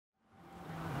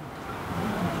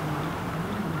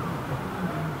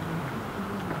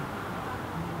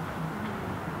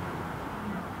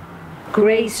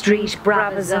Grey Street,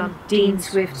 Brabazon, Dean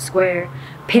Swift Square,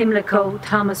 Pimlico,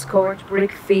 Thomas Court,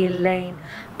 Brickfield Lane,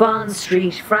 Bond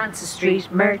Street, Francis Street,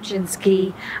 Merchants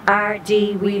Quay,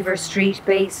 RD, Weaver Street,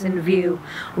 Basin View,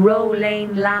 Row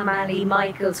Lane, Lamb Alley,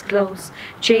 Michael's Close,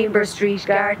 Chamber Street,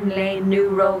 Garden Lane, New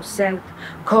Row South,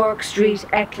 Cork Street,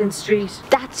 Eklund Street.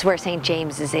 That's where St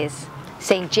James's is.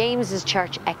 St James's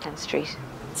Church, Eklund Street.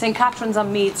 St Catherine's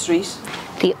on Meath Street.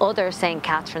 The other St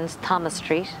Catherine's, Thomas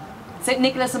Street. St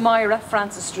Nicholas and Myra,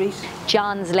 Francis Street.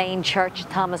 John's Lane Church,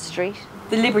 Thomas Street.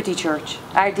 The Liberty Church,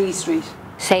 RD Street.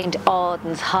 St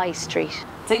Auden's, High Street.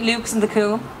 St Luke's and the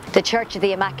Coombe. The Church of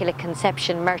the Immaculate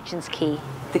Conception, Merchants Quay.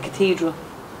 The Cathedral,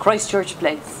 Christchurch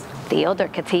Place. The other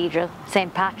cathedral,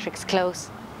 St Patrick's Close.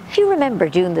 Do you remember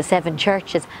doing the 7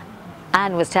 churches?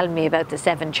 Anne was telling me about the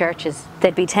 7 churches.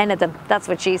 There'd be 10 of them, that's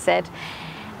what she said.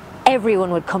 Everyone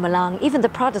would come along, even the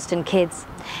Protestant kids.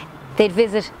 They'd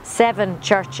visit 7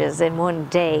 churches in one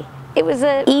day. It was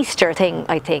an Easter thing,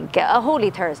 I think, a Holy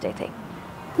Thursday thing.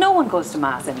 No one goes to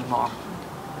Mass anymore.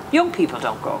 Young people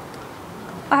don't go.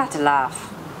 I had to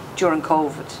laugh during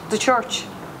COVID. The church,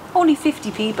 only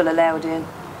 50 people allowed in.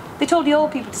 They told the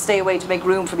old people to stay away to make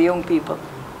room for the young people.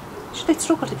 They'd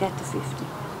struggle to get to 50.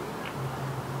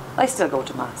 I still go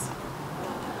to Mass.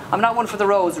 I'm not one for the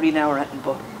rosary now or anything,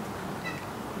 but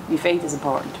my faith is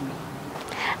important to me.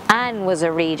 Anne was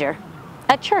a reader,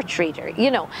 a church reader,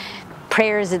 you know,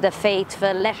 prayers of the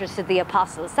faithful, letters to the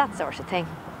apostles, that sort of thing.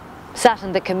 Sat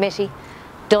on the committee,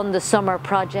 done the summer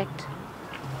project.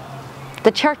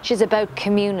 The church is about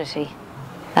community.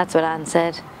 That's what Anne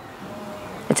said.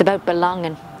 It's about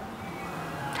belonging.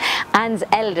 Anne's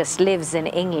eldest lives in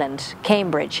England,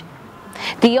 Cambridge.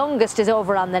 The youngest is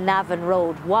over on the Navan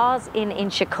Road, was in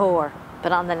Inchicore,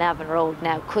 but on the Navan Road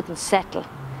now, couldn't settle.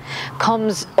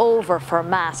 Comes over for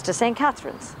Mass to St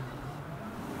Catherine's.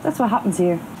 That's what happens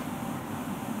here.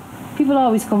 People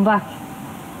always come back.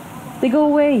 They go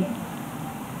away,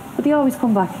 but they always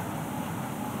come back.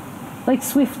 Like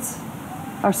swifts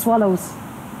or swallows.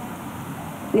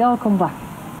 They all come back.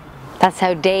 That's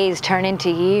how days turn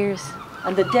into years.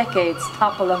 And the decades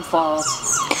topple and fall.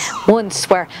 Once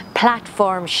where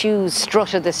platform shoes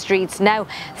strutted the streets, now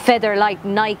feather-light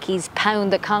Nikes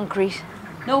pound the concrete.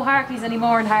 No Harkeys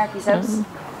anymore in Harkey's house.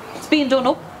 It's being done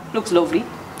up. Looks lovely.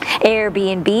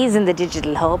 Airbnbs in the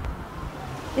digital hub.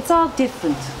 It's all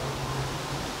different,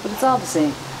 but it's all the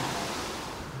same.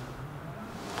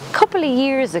 A couple of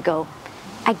years ago,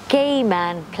 a gay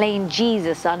man playing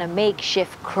Jesus on a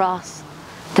makeshift cross,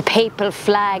 the papal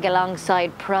flag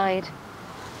alongside pride.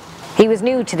 He was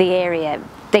new to the area,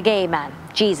 the gay man,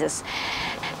 Jesus.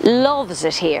 Loves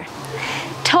it here.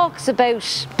 Talks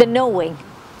about the knowing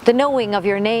of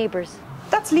your neighbours.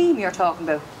 That's Liam you're talking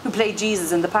about, who played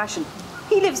Jesus in The Passion.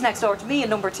 He lives next door to me in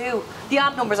number 2. The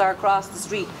odd numbers are across the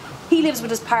street. He lives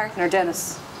with his partner,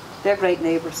 Dennis. They're great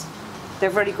neighbours. They're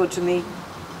very good to me.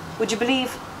 Would you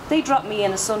believe they drop me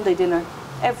in a Sunday dinner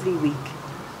every week?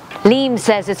 Liam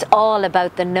says it's all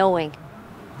about the knowing.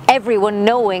 Everyone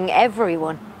knowing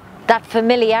everyone. That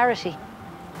familiarity.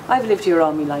 I've lived here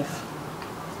all my life.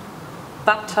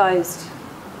 Baptised,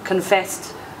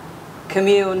 confessed,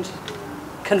 communed,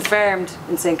 confirmed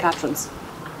in St Catherine's.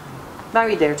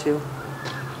 Married there too.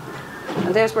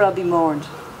 And there's where I'll be mourned.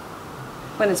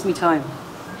 When it's me time.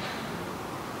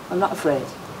 I'm not afraid.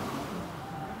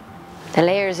 The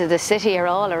layers of the city are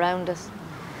all around us.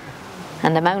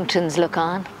 And the mountains look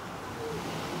on.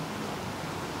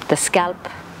 The Scalp,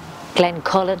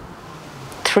 Glencullen,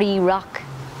 Three Rock,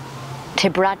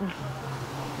 Tibradden.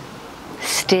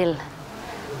 Still,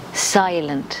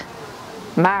 silent,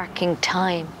 marking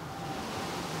time,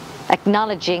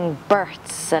 acknowledging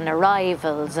births and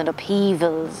arrivals and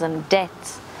upheavals and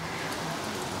deaths.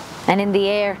 And in the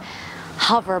air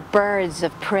hover birds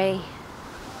of prey.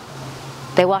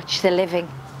 They watch the living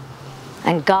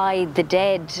and guide the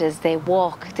dead as they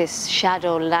walk this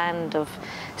shadow land of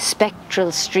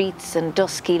spectral streets and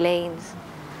dusky lanes,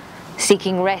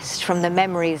 seeking rest from the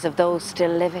memories of those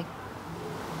still living.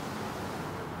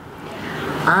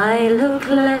 I look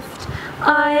left,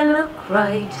 I look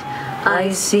right,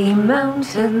 I see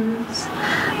mountains,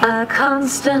 a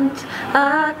constant,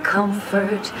 a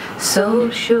comfort so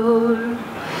sure.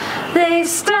 They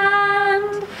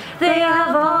stand, they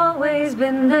have always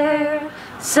been there,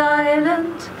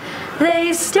 silent.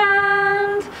 They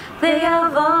stand, they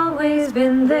have always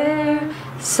been there,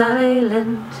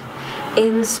 silent.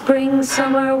 In spring,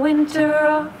 summer, winter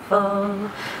or fall,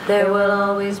 there will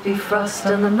always be frost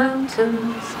on the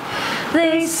mountains.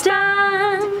 They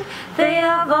stand, they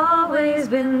have always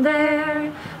been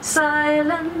there,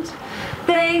 silent.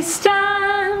 They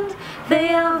stand, they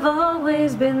have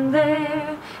always been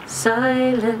there,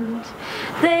 silent.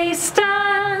 They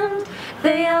stand,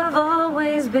 they have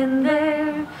always been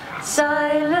there,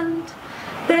 silent.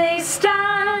 They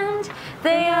stand,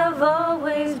 they have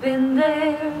always been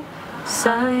there,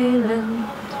 silent.